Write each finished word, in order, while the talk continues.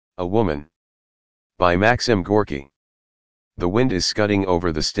A Woman. By Maxim Gorky. The wind is scudding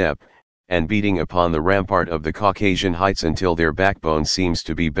over the steppe, and beating upon the rampart of the Caucasian heights until their backbone seems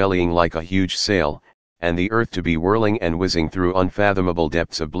to be bellying like a huge sail, and the earth to be whirling and whizzing through unfathomable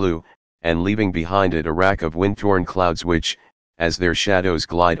depths of blue, and leaving behind it a rack of wind-torn clouds which, as their shadows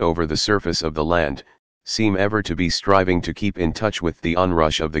glide over the surface of the land, seem ever to be striving to keep in touch with the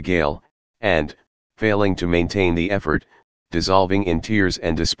onrush of the gale, and, failing to maintain the effort, dissolving in tears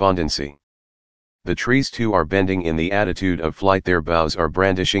and despondency. The trees too are bending in the attitude of flight, their boughs are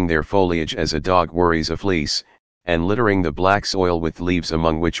brandishing their foliage as a dog worries a fleece, and littering the black soil with leaves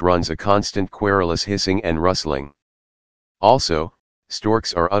among which runs a constant querulous hissing and rustling. Also,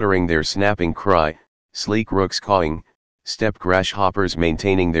 storks are uttering their snapping cry, sleek rooks cawing, steppe grasshoppers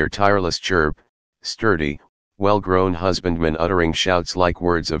maintaining their tireless chirp, sturdy, well-grown husbandmen uttering shouts like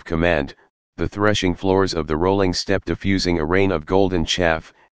words of command, the threshing floors of the rolling steppe diffusing a rain of golden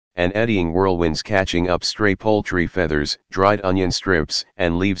chaff, and eddying whirlwinds catching up stray poultry feathers, dried onion strips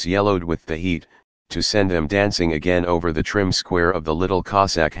and leaves yellowed with the heat, to send them dancing again over the trim square of the little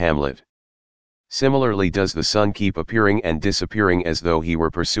Cossack hamlet. Similarly does the sun keep appearing and disappearing as though he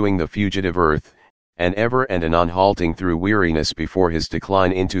were pursuing the fugitive earth, and ever and anon halting through weariness before his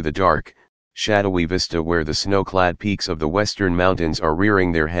decline into the dark, shadowy vista where the snow-clad peaks of the western mountains are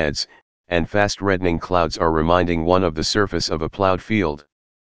rearing their heads, and fast reddening clouds are reminding one of the surface of a plowed field.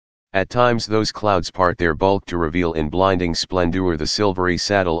 At times those clouds part their bulk to reveal in blinding splendor the silvery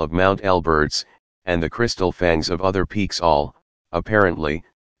saddle of Mount Elberts, and the crystal fangs of other peaks, all, apparently,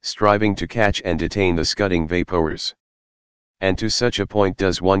 striving to catch and detain the scudding vapors. And to such a point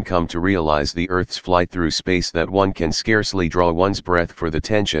does one come to realize the earth's flight through space that one can scarcely draw one's breath for the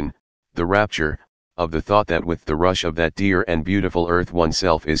tension, the rapture, of the thought that with the rush of that dear and beautiful earth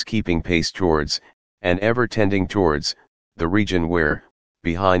oneself is keeping pace towards, and ever tending towards, the region where,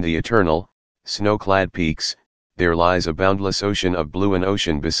 behind the eternal, snow-clad peaks, there lies a boundless ocean of blue, an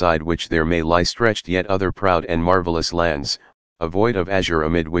ocean beside which there may lie stretched yet other proud and marvelous lands, a void of azure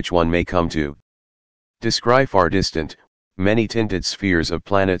amid which one may come to descry far distant, many-tinted spheres of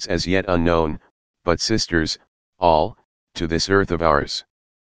planets as yet unknown, but sisters, all, to this earth of ours.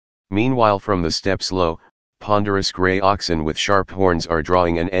 Meanwhile from the steppes low, ponderous grey oxen with sharp horns are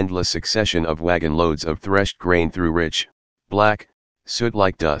drawing an endless succession of wagon loads of threshed grain through rich, black,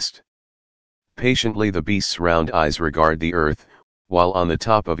 soot-like dust. Patiently the beasts' round eyes regard the earth, while on the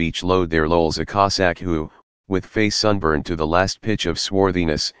top of each load there lolls a Cossack who, with face sunburned to the last pitch of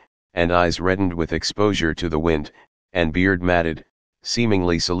swarthiness, and eyes reddened with exposure to the wind, and beard matted,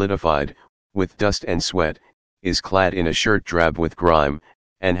 seemingly solidified, with dust and sweat, is clad in a shirt drab with grime,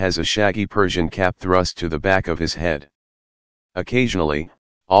 and has a shaggy Persian cap thrust to the back of his head. Occasionally,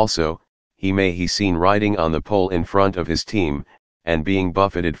 also, he may be seen riding on the pole in front of his team, and being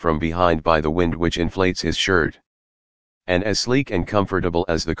buffeted from behind by the wind which inflates his shirt. And as sleek and comfortable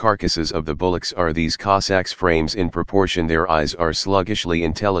as the carcasses of the bullocks are these Cossacks' frames in proportion their eyes are sluggishly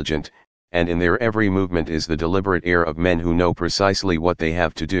intelligent, and in their every movement is the deliberate air of men who know precisely what they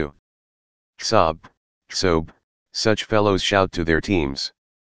have to do. Sob, sob, such fellows shout to their teams.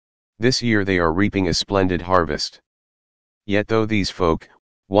 This year they are reaping a splendid harvest. Yet though these folk,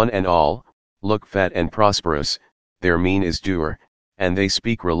 one and all, look fat and prosperous, their mien is dour, and they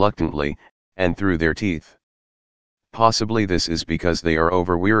speak reluctantly, and through their teeth. Possibly this is because they are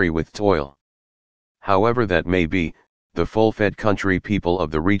over-weary with toil. However that may be, the full-fed country people of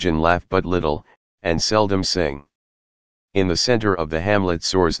the region laugh but little, and seldom sing. In the center of the hamlet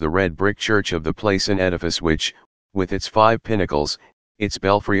soars the red brick church of the place, an edifice which, with its 5 pinnacles, its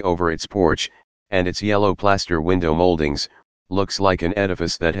belfry over its porch, and its yellow plaster window moldings, looks like an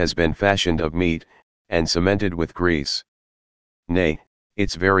edifice that has been fashioned of meat, and cemented with grease. Nay,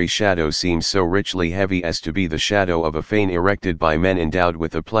 its very shadow seems so richly heavy as to be the shadow of a fane erected by men endowed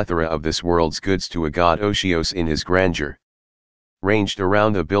with a plethora of this world's goods to a god Oceos in his grandeur. Ranged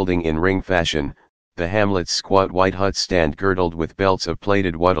around the building in ring fashion, the hamlet's squat white huts stand girdled with belts of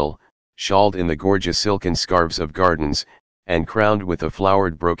plaited wattle, shawled in the gorgeous silken scarves of gardens, and crowned with a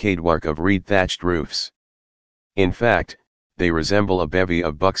flowered brocade work of reed-thatched roofs. In fact, they resemble a bevy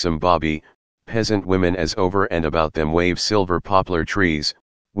of buxom bobby, peasant women as over and about them wave silver poplar trees,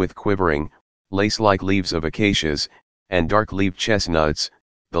 with quivering, lace-like leaves of acacias, and dark-leaved chestnuts,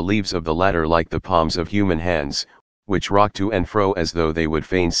 the leaves of the latter like the palms of human hands, which rock to and fro as though they would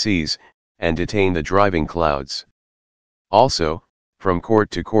fain seize, and detain the driving clouds. Also, from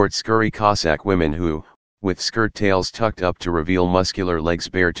court to court scurry Cossack women who, with skirt tails tucked up to reveal muscular legs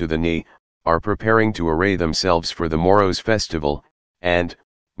bare to the knee, are preparing to array themselves for the morrow's festival, and,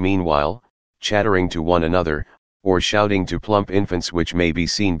 meanwhile, chattering to one another, or shouting to plump infants which may be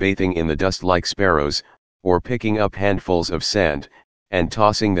seen bathing in the dust like sparrows, or picking up handfuls of sand, and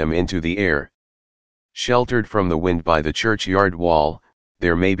tossing them into the air. Sheltered from the wind by the churchyard wall,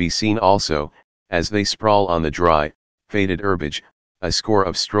 there may be seen also, as they sprawl on the dry, faded herbage, a score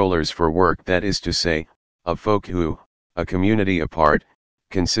of strollers for work, that is to say, of folk who, a community apart,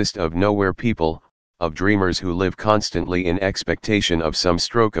 consist of nowhere people, of dreamers who live constantly in expectation of some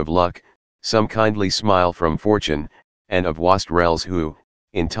stroke of luck, some kindly smile from fortune, and of wastrels who,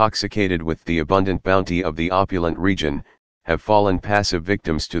 intoxicated with the abundant bounty of the opulent region, have fallen passive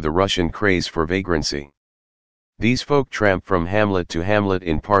victims to the Russian craze for vagrancy. These folk tramp from hamlet to hamlet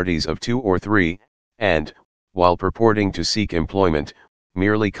in parties of 2 or 3, and, while purporting to seek employment,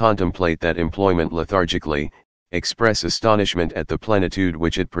 merely contemplate that employment lethargically, express astonishment at the plenitude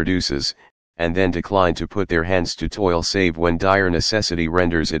which it produces, and then decline to put their hands to toil save when dire necessity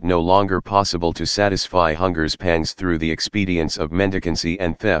renders it no longer possible to satisfy hunger's pangs through the expedients of mendicancy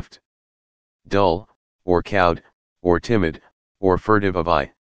and theft. Dull, or cowed, or timid, or furtive of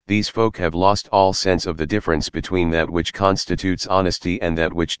eye, these folk have lost all sense of the difference between that which constitutes honesty and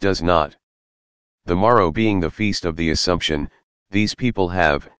that which does not. The morrow being the feast of the Assumption, these people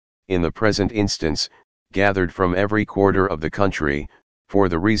have, in the present instance, gathered from every quarter of the country, for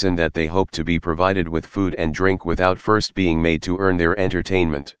the reason that they hope to be provided with food and drink without first being made to earn their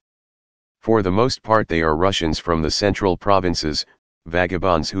entertainment. For the most part they are Russians from the central provinces,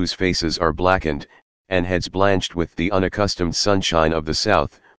 vagabonds whose faces are blackened, and heads blanched with the unaccustomed sunshine of the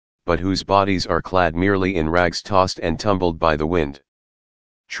south, but whose bodies are clad merely in rags tossed and tumbled by the wind.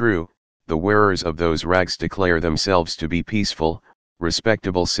 True, the wearers of those rags declare themselves to be peaceful,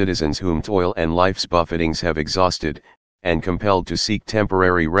 respectable citizens whom toil and life's buffetings have exhausted, and compelled to seek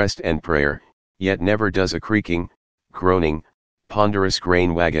temporary rest and prayer, yet never does a creaking, groaning, ponderous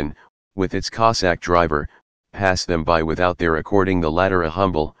grain wagon, with its Cossack driver, pass them by without their according the latter a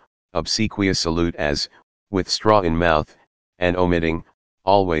humble, obsequious salute as, with straw in mouth, and omitting,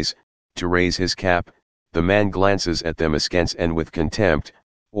 always, to raise his cap, the man glances at them askance and with contempt,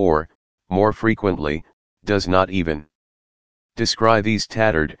 or, more frequently, does not even descry these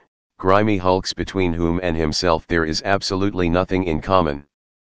tattered, grimy hulks between whom and himself there is absolutely nothing in common.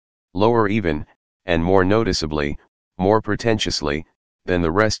 Lower even, and more noticeably, more pretentiously, than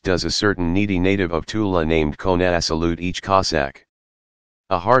the rest does a certain needy native of Tula named Kona salute each Cossack.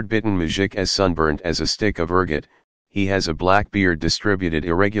 A hard-bitten muzhik as sunburnt as a stick of ergot, he has a black beard distributed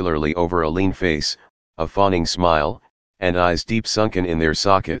irregularly over a lean face, a fawning smile, and eyes deep sunken in their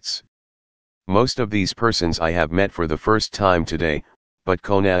sockets. Most of these persons I have met for the first time today, but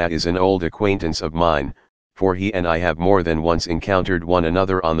Kona is an old acquaintance of mine, for he and I have more than once encountered one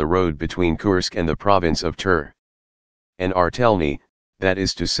another on the road between Kursk and the province of Tur. An Artelny, that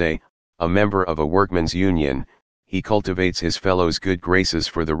is to say, a member of a workmen's union, he cultivates his fellows' good graces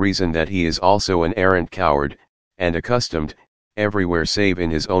for the reason that he is also an arrant coward, and accustomed, everywhere save in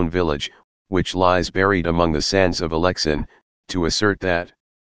his own village, which lies buried among the sands of Alexin, to assert that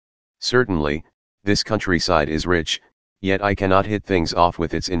certainly, this countryside is rich, yet I cannot hit things off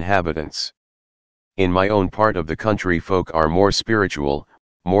with its inhabitants. In my own part of the country folk are more spiritual,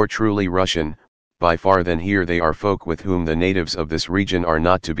 more truly Russian, by far than here they are folk with whom the natives of this region are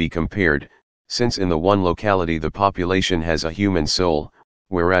not to be compared, since in the one locality the population has a human soul,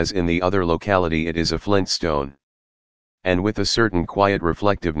 whereas in the other locality it is a flint stone. And with a certain quiet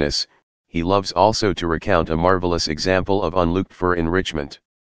reflectiveness, he loves also to recount a marvelous example of unlooked-for enrichment.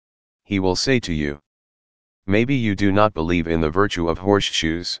 He will say to you, "Maybe you do not believe in the virtue of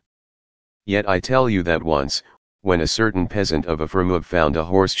horseshoes. Yet I tell you that once, when a certain peasant of a Fromov found a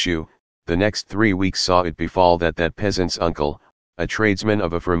horseshoe, the next 3 weeks saw it befall that that peasant's uncle, a tradesman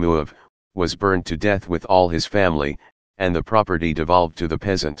of a Fromov, was burned to death with all his family, and the property devolved to the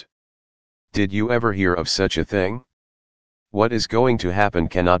peasant. Did you ever hear of such a thing? What is going to happen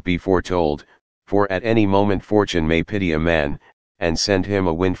cannot be foretold, for at any moment fortune may pity a man, and send him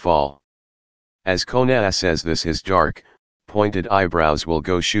a windfall." As Kona says this his dark, pointed eyebrows will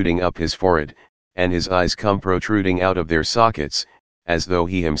go shooting up his forehead, and his eyes come protruding out of their sockets, as though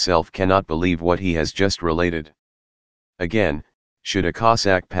he himself cannot believe what he has just related. Again, should a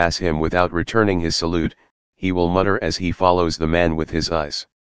Cossack pass him without returning his salute, he will mutter as he follows the man with his eyes,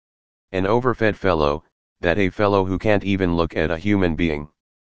 "An overfed fellow, that a fellow who can't even look at a human being."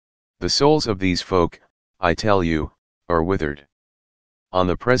 The souls of these folk, I tell you, are withered. On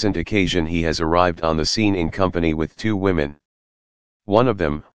the present occasion he has arrived on the scene in company with 2 women. One of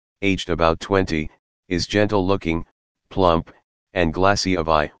them, aged about 20, is gentle-looking, plump, and glassy of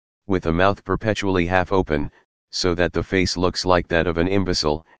eye, with a mouth perpetually half open, so that the face looks like that of an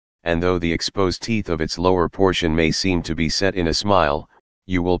imbecile, and though the exposed teeth of its lower portion may seem to be set in a smile,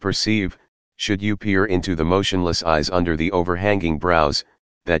 you will perceive, should you peer into the motionless eyes under the overhanging brows,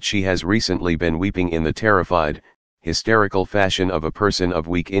 that she has recently been weeping in the terrified, hysterical fashion of a person of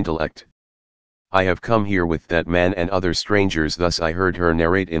weak intellect. "I have come here with that man and other strangers," thus I heard her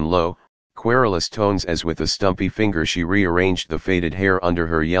narrate in low, querulous tones as with a stumpy finger she rearranged the faded hair under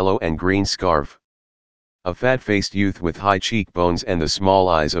her yellow and green scarf. A fat-faced youth with high cheekbones and the small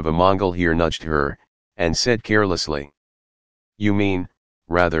eyes of a Mongol here nudged her, and said carelessly, "You mean,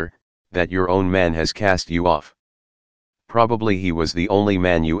 rather, that your own man has cast you off. Probably he was the only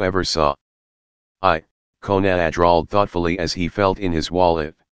man you ever saw." Konrad drawled thoughtfully as he felt in his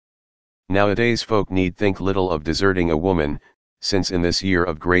wallet. Nowadays folk need think little of deserting a woman, since in this year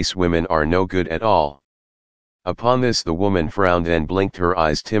of grace women are no good at all. Upon this the woman frowned and blinked her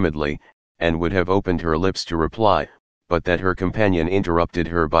eyes timidly, and would have opened her lips to reply, but that her companion interrupted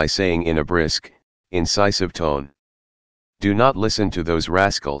her by saying in a brisk, incisive tone, "Do not listen to those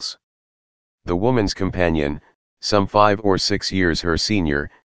rascals." The woman's companion, some 5 or 6 years her senior,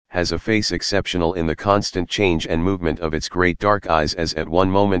 has a face exceptional in the constant change and movement of its great dark eyes as at one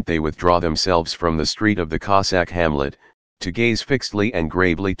moment they withdraw themselves from the street of the Cossack hamlet, to gaze fixedly and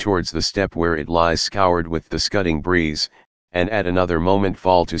gravely towards the steppe where it lies scoured with the scudding breeze, and at another moment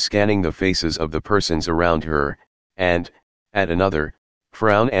fall to scanning the faces of the persons around her, and, at another,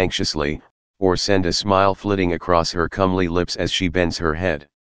 frown anxiously, or send a smile flitting across her comely lips as she bends her head,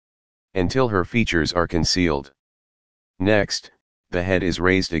 until her features are concealed. Next, the head is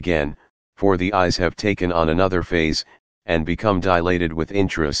raised again, for the eyes have taken on another phase, and become dilated with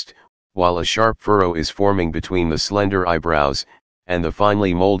interest, while a sharp furrow is forming between the slender eyebrows, and the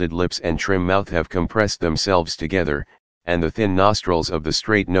finely molded lips and trim mouth have compressed themselves together, and the thin nostrils of the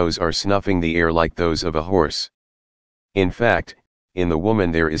straight nose are snuffing the air like those of a horse. In fact, in the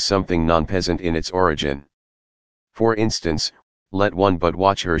woman there is something non-peasant in its origin. For instance, let one but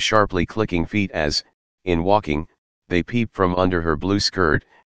watch her sharply clicking feet as, in walking, they peep from under her blue skirt,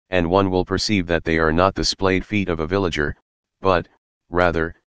 and one will perceive that they are not the splayed feet of a villager, but,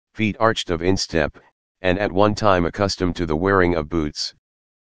 rather, feet arched of instep, and at one time accustomed to the wearing of boots.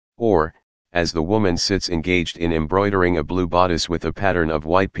 Or, as the woman sits engaged in embroidering a blue bodice with a pattern of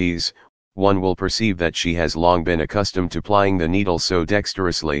white peas, one will perceive that she has long been accustomed to plying the needle so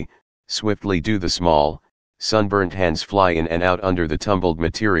dexterously. Swiftly do the small, sunburnt hands fly in and out under the tumbled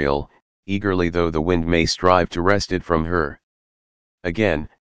material, eagerly though the wind may strive to wrest it from her. Again,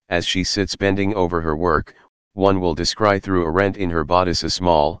 as she sits bending over her work, one will descry through a rent in her bodice a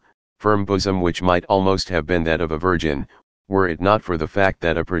small, firm bosom which might almost have been that of a virgin, were it not for the fact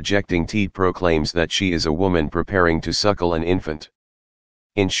that a projecting teat proclaims that she is a woman preparing to suckle an infant.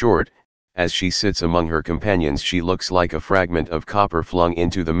 In short, as she sits among her companions she looks like a fragment of copper flung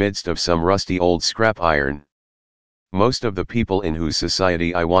into the midst of some rusty old scrap iron. Most of the people in whose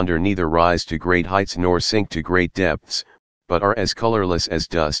society I wander neither rise to great heights nor sink to great depths, but are as colorless as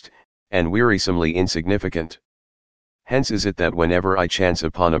dust, and wearisomely insignificant. Hence is it that whenever I chance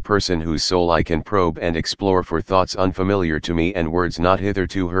upon a person whose soul I can probe and explore for thoughts unfamiliar to me and words not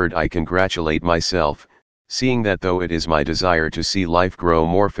hitherto heard, I congratulate myself, seeing that though it is my desire to see life grow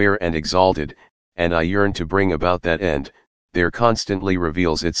more fair and exalted, and I yearn to bring about that end, there constantly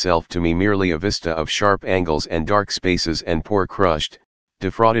reveals itself to me merely a vista of sharp angles and dark spaces and poor crushed,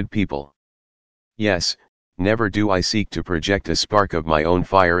 defrauded people. Yes, never do I seek to project a spark of my own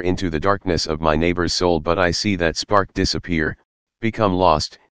fire into the darkness of my neighbor's soul, but I see that spark disappear, become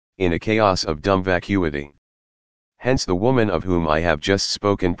lost, in a chaos of dumb vacuity. Hence the woman of whom I have just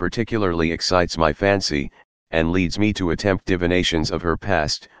spoken particularly excites my fancy, and leads me to attempt divinations of her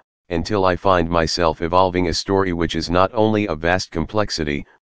past, until I find myself evolving a story which is not only of vast complexity,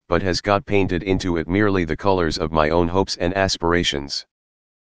 but has got painted into it merely the colors of my own hopes and aspirations.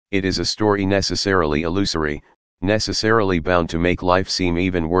 It is a story necessarily illusory, necessarily bound to make life seem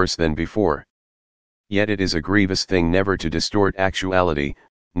even worse than before. Yet it is a grievous thing never to distort actuality,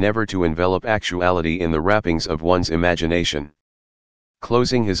 never to envelop actuality in the wrappings of one's imagination.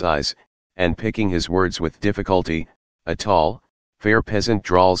 Closing his eyes, and picking his words with difficulty, a tall, fair peasant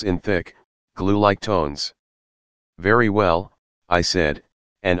drawls in thick, glue-like tones. "Very well," I said,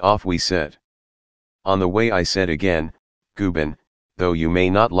 and off we set. On the way I said again, "Gubin, though you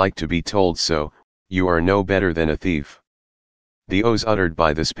may not like to be told so, you are no better than a thief." The oaths uttered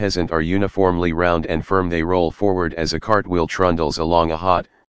by this peasant are uniformly round and firm, they roll forward as a cartwheel trundles along a hot,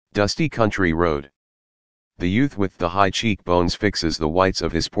 dusty country road. The youth with the high cheekbones fixes the whites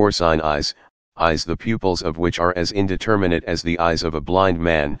of his porcine eyes the pupils of which are as indeterminate as the eyes of a blind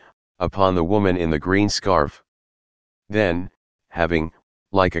man, upon the woman in the green scarf. Then, having,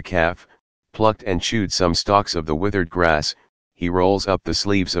 Like a calf, plucked and chewed some stalks of the withered grass, he rolls up the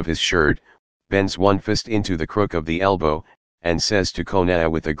sleeves of his shirt, bends one fist into the crook of the elbow, and says to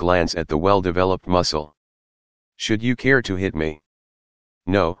Konaa with a glance at the well-developed muscle. Should you care to hit me?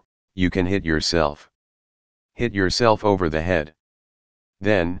 No, you can hit yourself. Hit yourself over the head.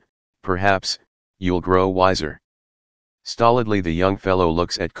 Then, perhaps, you'll grow wiser. Stolidly the young fellow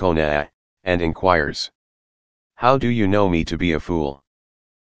looks at Konaa, and inquires. How do you know me to be a fool?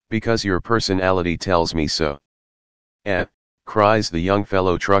 Because your personality tells me so. Eh, cries the young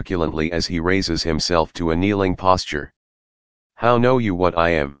fellow truculently as he raises himself to a kneeling posture. How know you what I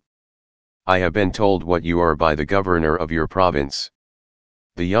am? I have been told what you are by the governor of your province.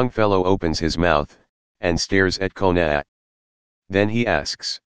 The young fellow opens his mouth, and stares at Konaa. Then he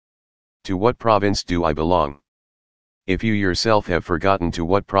asks. To what province do I belong? If you yourself have forgotten to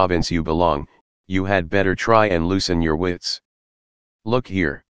what province you belong, you had better try and loosen your wits. Look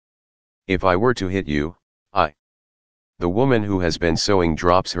here. If I were to hit you, The woman who has been sewing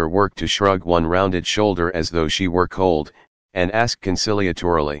drops her work to shrug one rounded shoulder as though she were cold, and ask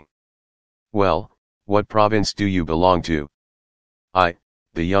conciliatorily. Well, what province do you belong to?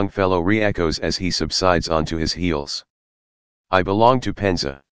 The young fellow re-echoes as he subsides onto his heels. I belong to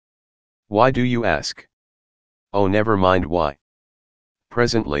Penza. Why do you ask? Oh, never mind why.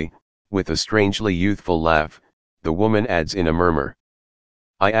 Presently, with a strangely youthful laugh, the woman adds in a murmur.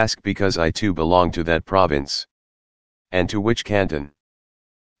 I ask because I too belong to that province. And to which canton?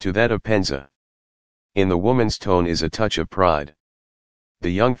 To that of Penza. In the woman's tone is a touch of pride. The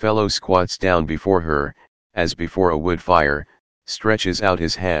young fellow squats down before her, as before a wood fire, stretches out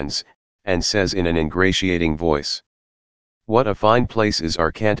his hands, and says in an ingratiating voice. What a fine place is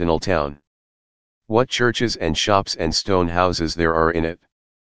our cantonal town. What churches and shops and stone houses there are in it.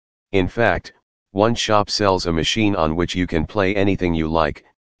 In fact, one shop sells a machine on which you can play anything you like,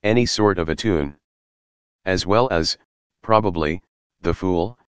 any sort of a tune. As well as, probably, the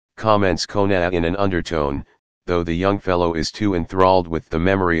fool, comments Konaa in an undertone, though the young fellow is too enthralled with the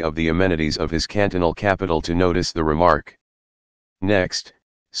memory of the amenities of his cantonal capital to notice the remark. Next,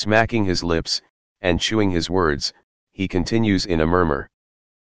 smacking his lips, and chewing his words, he continues in a murmur.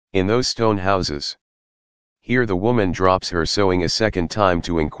 In those stone houses. Here the woman drops her sewing a second time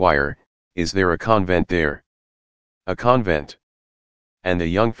to inquire, is there a convent there? A convent. And the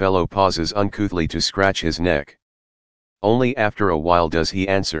young fellow pauses uncouthly to scratch his neck. Only after a while does he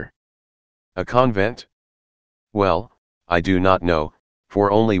answer. A convent? Well, I do not know,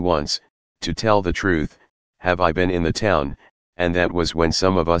 for only once, to tell the truth, have I been in the town, and that was when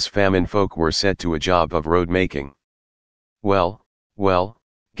some of us famine folk were set to a job of road making. Well,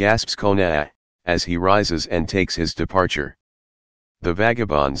 gasps Konaa, as he rises and takes his departure. The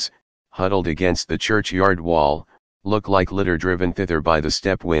vagabonds, huddled against the churchyard wall, look like litter driven thither by the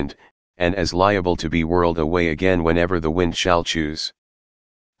steppe wind, and as liable to be whirled away again whenever the wind shall choose.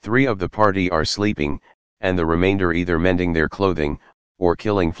 3 of the party are sleeping, and the remainder either mending their clothing, or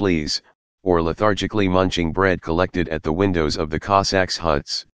killing fleas, or lethargically munching bread collected at the windows of the Cossacks'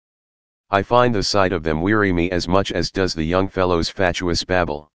 huts. I find the sight of them weary me as much as does the young fellow's fatuous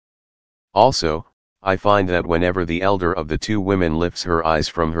babble. Also, I find that whenever the elder of the 2 women lifts her eyes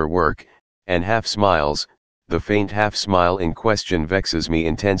from her work, and half smiles, the faint half smile in question vexes me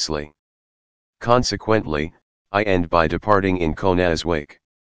intensely. Consequently, I end by departing in Konaa's wake.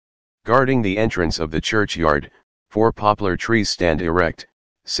 Guarding the entrance of the churchyard, 4 poplar trees stand erect,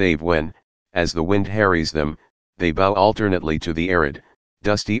 save when, as the wind harries them, they bow alternately to the arid,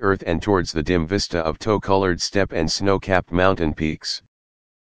 dusty earth and towards the dim vista of tow-colored steppe and snow-capped mountain peaks.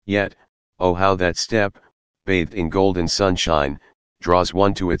 Yet, oh how that steppe, bathed in golden sunshine, draws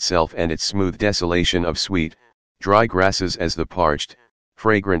one to itself and its smooth desolation of sweet, dry grasses as the parched,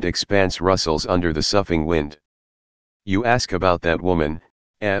 fragrant expanse rustles under the soughing wind. You ask about that woman,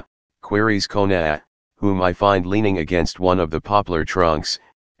 queries Konaa, whom I find leaning against one of the poplar trunks,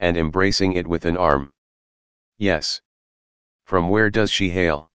 and embracing it with an arm. Yes. From where does she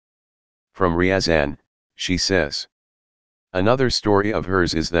hail? From Ryazan, she says. Another story of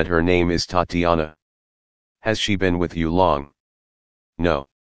hers is that her name is Tatiana. Has she been with you long? No.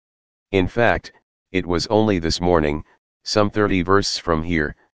 In fact, it was only this morning, some 30 versts from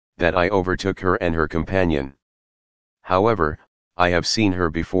here, that I overtook her and her companion. However, I have seen her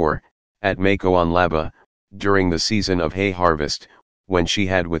before, at Mako on Laba, during the season of hay harvest, when she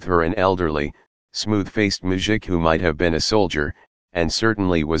had with her an elderly, smooth-faced mujik who might have been a soldier, and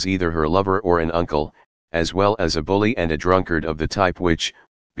certainly was either her lover or an uncle, as well as a bully and a drunkard of the type which,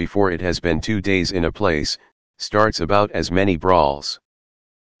 before it has been 2 days in a place, starts about as many brawls.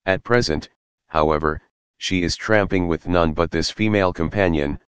 At present, however, she is tramping with none but this female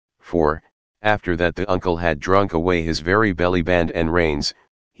companion, for, after that the uncle had drunk away his very belly band and reins,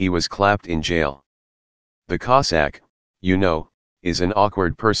 he was clapped in jail. The Cossack, you know, is an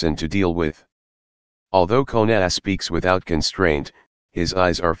awkward person to deal with. Although Kona'a speaks without constraint, his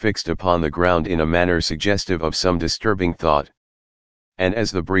eyes are fixed upon the ground in a manner suggestive of some disturbing thought. And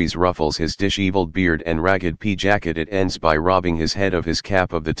as the breeze ruffles his dishevelled beard and ragged pea-jacket, it ends by robbing his head of his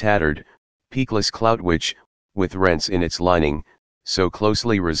cap of the tattered, peakless clout which, with rents in its lining, so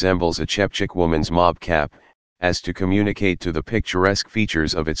closely resembles a Chepchik woman's mob cap, as to communicate to the picturesque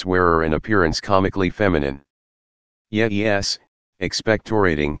features of its wearer an appearance comically feminine. Yes,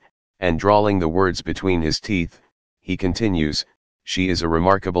 expectorating, and drawling the words between his teeth, he continues, she is a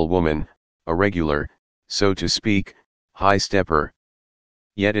remarkable woman, a regular, so to speak, high-stepper.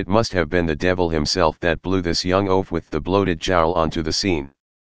 Yet it must have been the devil himself that blew this young oaf with the bloated jowl onto the scene.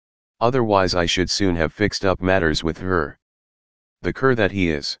 Otherwise I should soon have fixed up matters with her. The cur that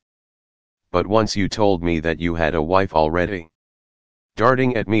he is. But once you told me that you had a wife already.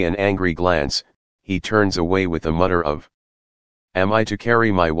 Darting at me an angry glance, he turns away with a mutter of, am I to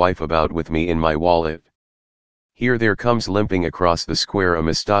carry my wife about with me in my wallet? Here there comes limping across the square a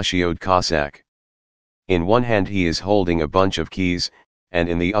mustachioed Cossack. In one hand he is holding a bunch of keys, and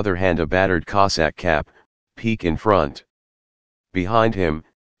in the other hand a battered Cossack cap, peak in front. Behind him,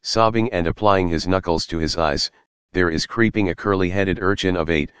 sobbing and applying his knuckles to his eyes, there is creeping a curly-headed urchin of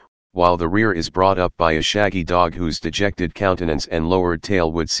 8, while the rear is brought up by a shaggy dog whose dejected countenance and lowered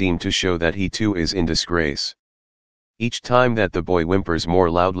tail would seem to show that he too is in disgrace. Each time that the boy whimpers more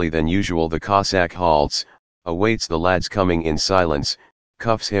loudly than usual, the Cossack halts, awaits the lad's coming in silence,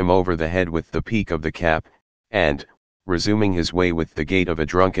 cuffs him over the head with the peak of the cap, and, resuming his way with the gait of a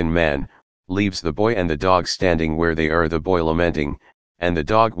drunken man, leaves the boy and the dog standing where they are, the boy lamenting, and the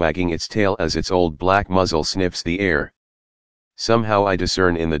dog wagging its tail as its old black muzzle sniffs the air. Somehow I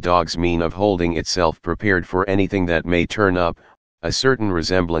discern in the dog's mien of holding itself prepared for anything that may turn up, a certain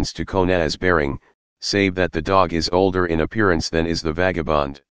resemblance to Kona'a's bearing, save that the dog is older in appearance than is the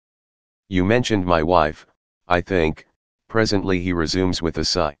vagabond. You mentioned my wife, I think, presently he resumes with a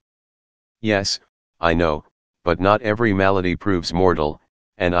sigh. Yes, I know, but not every malady proves mortal,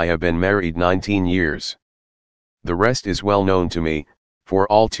 and I have been married 19 years. The rest is well known to me, for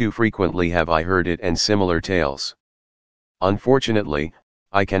all too frequently have I heard it and similar tales. Unfortunately,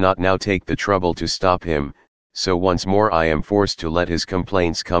 I cannot now take the trouble to stop him, so once more I am forced to let his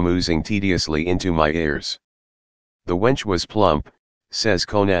complaints come oozing tediously into my ears. The wench was plump, says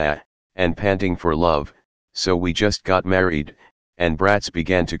Kona'a, and panting for love, so we just got married, and brats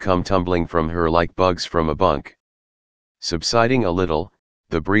began to come tumbling from her like bugs from a bunk. Subsiding a little,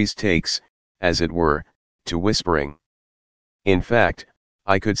 the breeze takes, as it were, to whispering. In fact,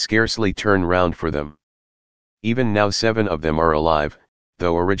 I could scarcely turn round for them. Even now 7 of them are alive,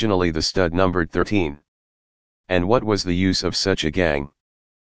 though originally the stud numbered 13. And what was the use of such a gang?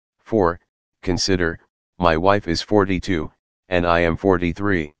 For, consider, my wife is 42, and I am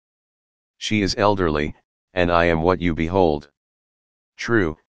 43. She is elderly, and I am what you behold.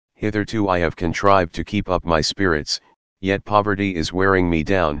 True, hitherto I have contrived to keep up my spirits, yet poverty is wearing me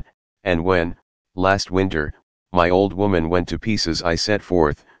down, and when, last winter, my old woman went to pieces I set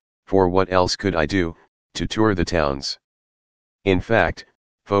forth, for what else could I do, to tour the towns. In fact,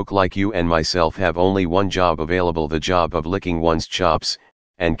 folk like you and myself have only one job available, the job of licking one's chops,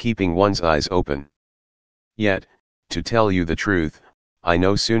 and keeping one's eyes open. Yet, to tell you the truth, I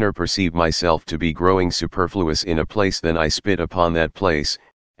no sooner perceive myself to be growing superfluous in a place than I spit upon that place,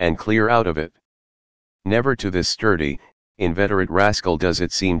 and clear out of it. Never to this sturdy, inveterate rascal does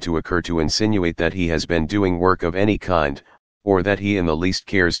it seem to occur to insinuate that he has been doing work of any kind, or that he in the least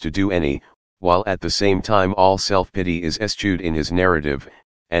cares to do any, while at the same time all self-pity is eschewed in his narrative,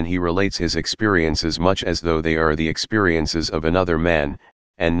 and he relates his experiences much as though they are the experiences of another man,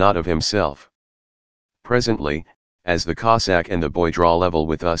 and not of himself. Presently, as the Cossack and the boy draw level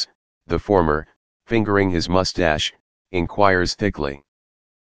with us, the former, fingering his mustache, inquires thickly,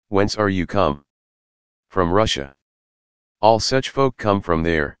 "Whence are you come?" "From Russia." "All such folk come from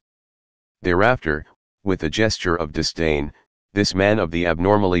there." Thereafter, with a gesture of disdain, this man of the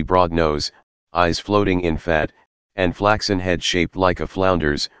abnormally broad nose, eyes floating in fat, and flaxen head shaped like a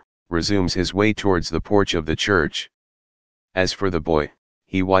flounder's, resumes his way towards the porch of the church. As for the boy,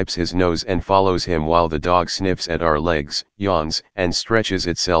 he wipes his nose and follows him while the dog sniffs at our legs, yawns, and stretches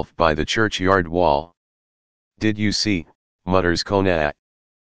itself by the churchyard wall. "Did you see?" mutters Kona'a.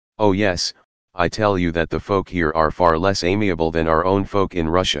 "Oh yes, I tell you that the folk here are far less amiable than our own folk in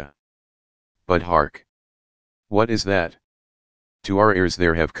Russia. But hark! What is that?" To our ears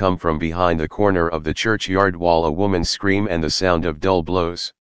there have come from behind the corner of the churchyard wall a woman's scream and the sound of dull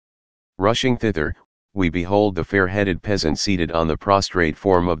blows. Rushing thither, we behold the fair-headed peasant seated on the prostrate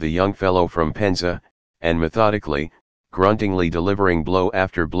form of the young fellow from Penza, and methodically, gruntingly delivering blow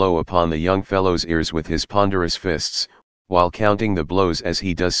after blow upon the young fellow's ears with his ponderous fists, while counting the blows as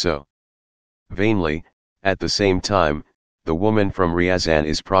he does so. Vainly, at the same time, the woman from Ryazan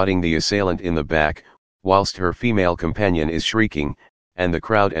is prodding the assailant in the back, whilst her female companion is shrieking, and the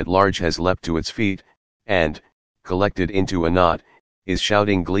crowd at large has leapt to its feet, and, collected into a knot, is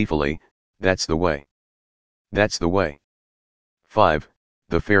shouting gleefully, "That's the way! That's the way!" 5.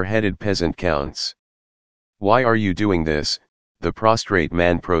 The fair-headed peasant counts. "Why are you doing this?" the prostrate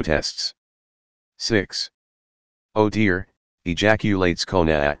man protests. 6. "Oh dear," ejaculates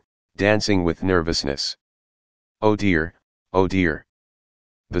Kona, dancing with nervousness. "Oh dear, oh dear."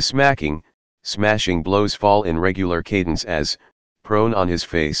 The smashing blows fall in regular cadence as, prone on his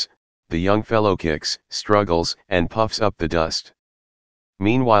face, the young fellow kicks, struggles, and puffs up the dust.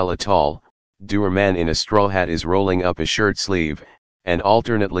 Meanwhile a tall, dour man in a straw hat is rolling up a shirt sleeve, and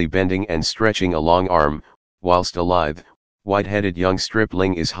alternately bending and stretching a long arm, whilst a lithe, white-headed young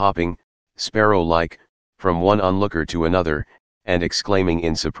stripling is hopping, sparrow-like, from one onlooker to another, and exclaiming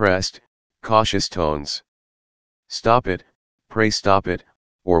in suppressed, cautious tones, "Stop it, pray stop it,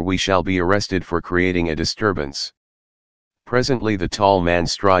 or we shall be arrested for creating a disturbance." Presently the tall man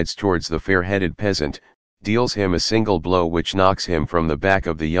strides towards the fair-headed peasant, deals him a single blow which knocks him from the back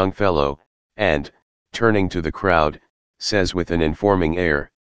of the young fellow, and, turning to the crowd, says with an informing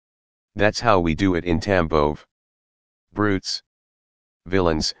air, "That's how we do it in Tambov." "Brutes!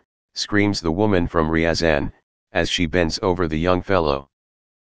 Villains!" screams the woman from Ryazan, as she bends over the young fellow.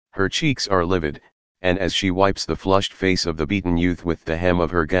 Her cheeks are livid, and as she wipes the flushed face of the beaten youth with the hem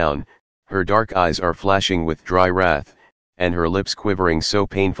of her gown, her dark eyes are flashing with dry wrath, and her lips quivering so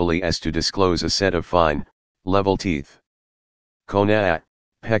painfully as to disclose a set of fine, level teeth. Kona,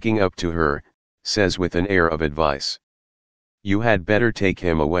 pecking up to her, says with an air of advice, "You had better take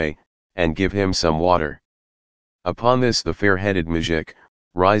him away, and give him some water." Upon this the fair-headed mujik,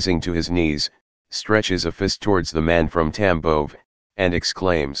 rising to his knees, stretches a fist towards the man from Tambov, and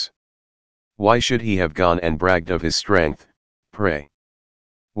exclaims, "Why should he have gone and bragged of his strength, pray?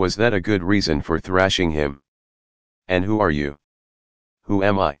 Was that a good reason for thrashing him? And who are you?" "Who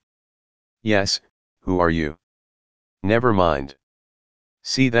am I?" "Yes, who are you? Never mind.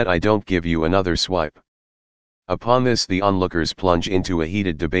 See that I don't give you another swipe." Upon this the onlookers plunge into a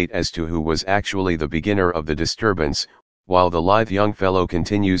heated debate as to who was actually the beginner of the disturbance, while the lithe young fellow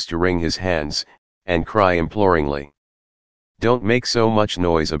continues to wring his hands, and cry imploringly, "Don't make so much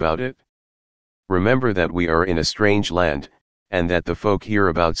noise about it. Remember that we are in a strange land, and that the folk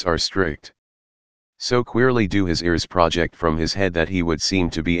hereabouts are strict. So queerly do his ears project from his head that he would seem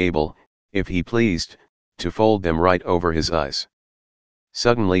to be able, if he pleased, to fold them right over his eyes."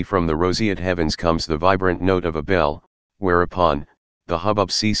 Suddenly from the roseate heavens comes the vibrant note of a bell, whereupon, the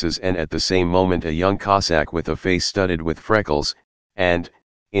hubbub ceases and at the same moment a young Cossack with a face studded with freckles, and,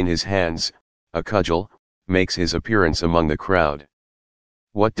 in his hands, a cudgel, makes his appearance among the crowd.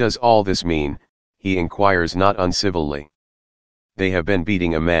 "What does all this mean?" he inquires not uncivilly. "They have been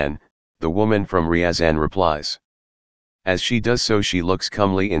beating a man," the woman from Ryazan replies. As she does so she looks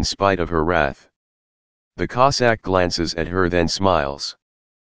comely in spite of her wrath. The Cossack glances at her then smiles.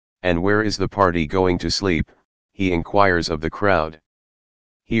 "And where is the party going to sleep?" he inquires of the crowd.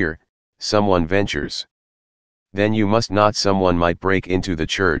 "Here," someone ventures. "Then you must not, someone might break into the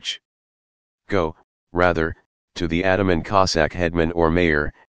church. Go, rather, to the Ataman Cossack headman or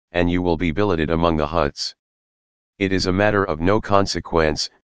mayor, and you will be billeted among the huts." "It is a matter of no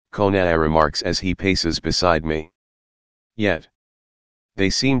consequence," Kona remarks as he paces beside me. "Yet they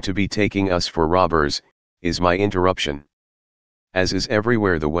seem to be taking us for robbers," is my interruption. "As is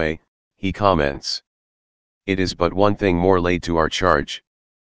everywhere the way," he comments. "It is but one thing more laid to our charge.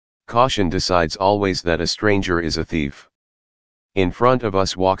 Caution decides always that a stranger is a thief." In front of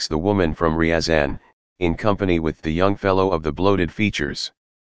us walks the woman from Ryazan, in company with the young fellow of the bloated features.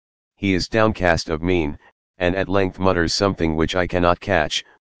 He is downcast of mien, and at length mutters something which I cannot catch,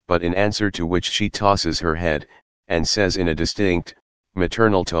 but in answer to which she tosses her head, and says in a distinct,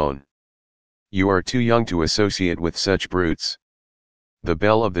 maternal tone, "You are too young to associate with such brutes." The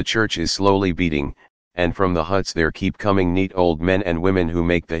bell of the church is slowly beating, and from the huts there keep coming neat old men and women who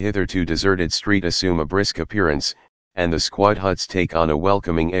make the hitherto deserted street assume a brisk appearance, and the squat huts take on a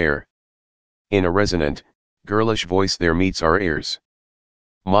welcoming air. In a resonant, girlish voice there meets our ears.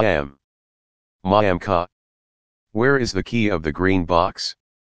 "Ma'am! Ma'am ka! Where is the key of the green box?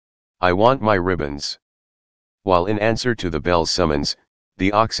 I want my ribbons." while in answer to the bell's summons,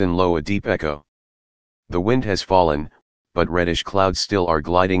 the oxen low a deep echo. The wind has fallen, but reddish clouds still are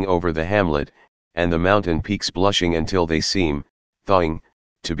gliding over the hamlet, and the mountain peaks blushing until they seem, thawing,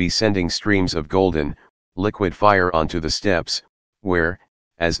 to be sending streams of golden, liquid fire onto the steps, where,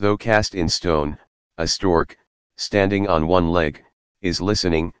 as though cast in stone, a stork, standing on one leg, is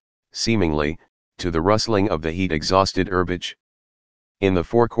listening, seemingly, to the rustling of the heat-exhausted herbage. In the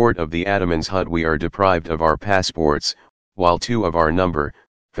forecourt of the Ataman's hut we are deprived of our passports, while 2 of our number,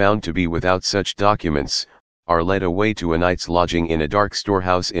 found to be without such documents, are led away to a night's lodging in a dark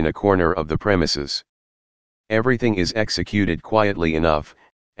storehouse in a corner of the premises. Everything is executed quietly enough,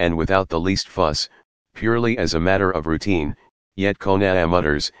 and without the least fuss, purely as a matter of routine, yet Konaa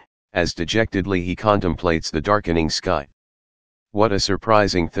mutters, as dejectedly he contemplates the darkening sky. What a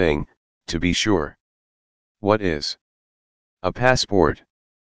surprising thing, to be sure. What is a passport?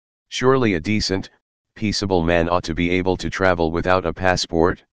 Surely a decent, peaceable man ought to be able to travel without a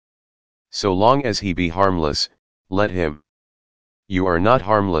passport. So long as he be harmless, let him. You are not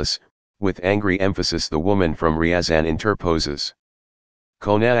harmless, with angry emphasis the woman from Ryazan interposes.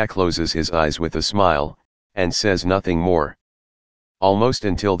 Konaa closes his eyes with a smile, and says nothing more. Almost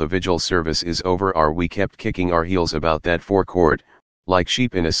until the vigil service is over are we kept kicking our heels about that forecourt, like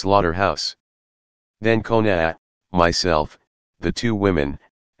sheep in a slaughterhouse. Then Konaa, myself, the 2 women,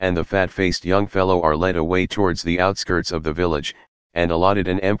 and the fat-faced young fellow are led away towards the outskirts of the village, and allotted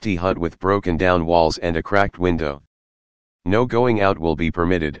an empty hut with broken-down walls and a cracked window. No going out will be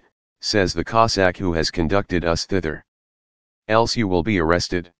permitted, says the Cossack who has conducted us thither. Else you will be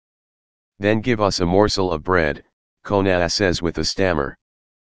arrested. Then give us a morsel of bread, Konaa says with a stammer.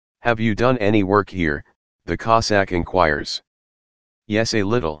 Have you done any work here? The Cossack inquires. Yes, a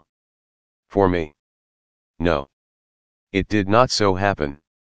little. For me? No. It did not so happen.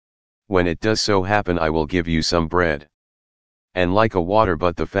 When it does so happen I will give you some bread. And like a water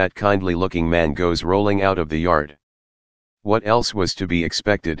butt the fat kindly-looking man goes rolling out of the yard. What else was to be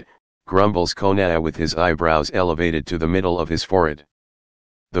expected, grumbles Konaa with his eyebrows elevated to the middle of his forehead.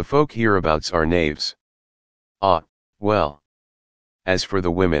 The folk hereabouts are knaves. Ah, well. As for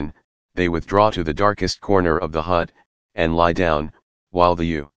the women, they withdraw to the darkest corner of the hut, and lie down, while the